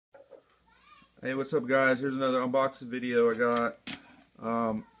Hey, what's up, guys? Here's another unboxing video I got.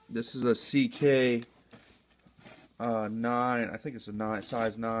 This is a CK 9, I think it's a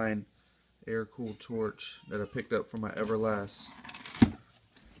size 9 air-cooled torch that I picked up from my Everlast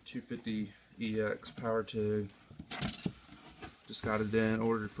 250ex Powertig. Just got it in,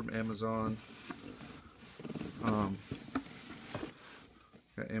 ordered from Amazon.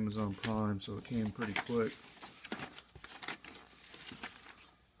 Got Amazon Prime, so it came pretty quick.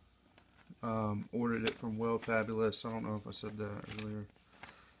 Ordered it from Well Fabulous. I don't know if I said that earlier.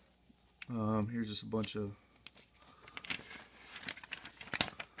 Here's just a bunch of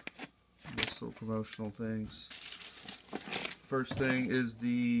little promotional things. First thing is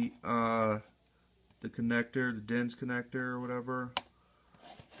the connector, the Dinse connector or whatever.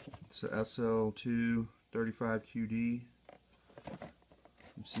 It's a SL2 35QD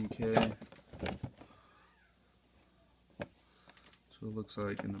from CK. So it looks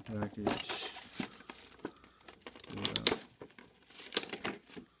like in the package. Yeah.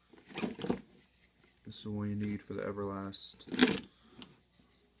 This is the one you need for the Everlast.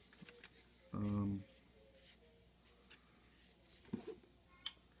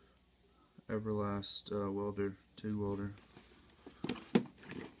 Everlast welder, TIG welder.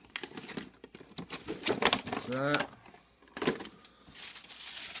 That's that.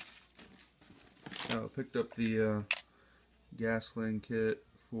 I picked up the gasoline kit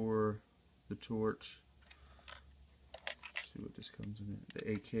for the torch. Let's see what this comes in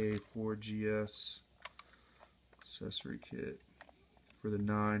it. The AK4GS accessory kit for the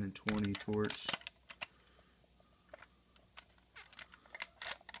 9 and 20 torch.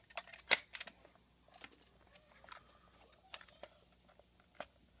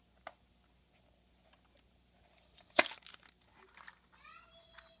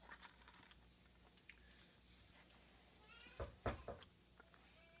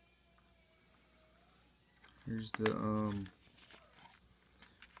 Here's the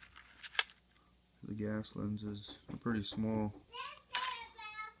gas lenses. They're pretty small.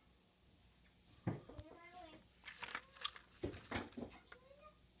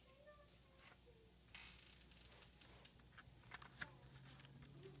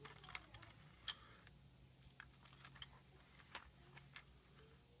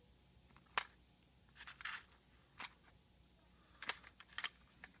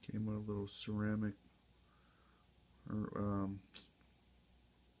 Came with a little ceramic, or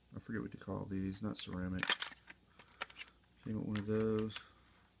I forget what you call these, not ceramic. Came with one of those.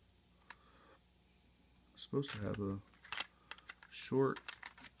 Supposed to have a short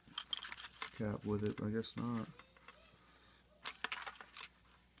cap with it, but I guess not.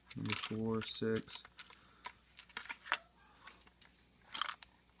 Number 4, 6.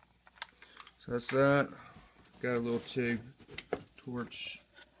 So that's that. Got a little Tig Torch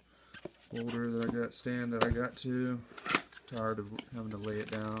holder that I got, stand that I got too. Tired of having to lay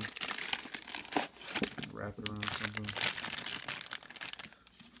it down, wrap it around something.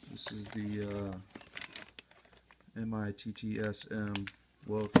 This is the MITTSM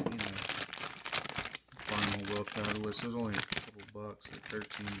Well, final Well Fabulous. It was only a couple bucks, like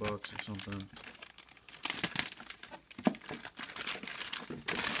 13 bucks or something.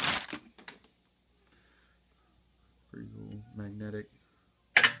 Pretty cool, magnetic.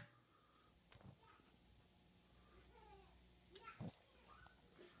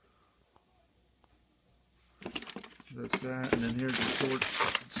 That's that, and then here's the torch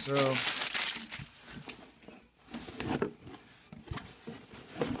itself.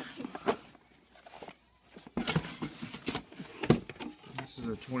 This is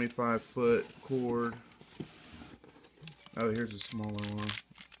a 25-foot cord. Oh, here's a smaller one.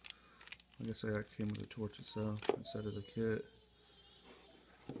 I guess that came with the torch itself instead of the kit.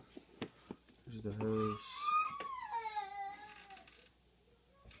 Here's the hose.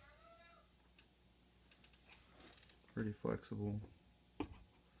 Pretty flexible.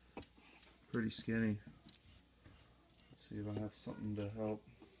 Pretty skinny. Let's see if I have something to help.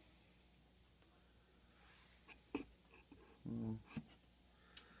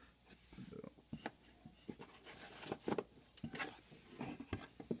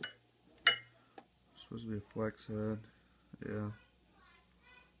 Supposed to be a flex head. Yeah.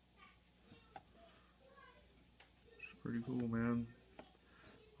 It's pretty cool, man.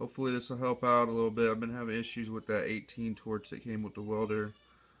 Hopefully this will help out a little bit. I've been having issues with that 18 torch that came with the welder.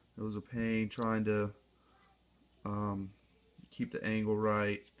 It was a pain trying to keep the angle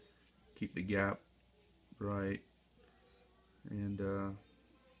right, keep the gap right, and I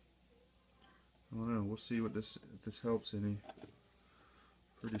don't know. We'll see what if this helps any.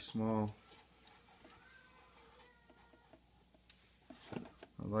 Pretty small.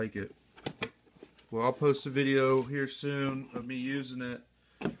 I like it. Well, I'll post a video here soon of me using it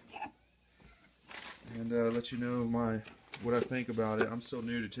and let you know what I think about it. I'm still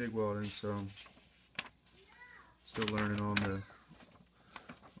new to TIG welding, so I'm still learning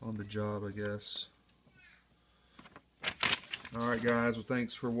on the job, I guess. Alright guys, well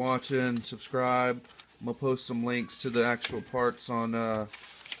thanks for watching. Subscribe. I'm going to post some links to the actual parts on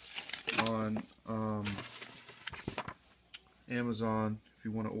Amazon if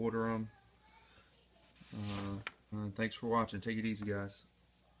you want to order them. Thanks for watching. Take it easy, guys.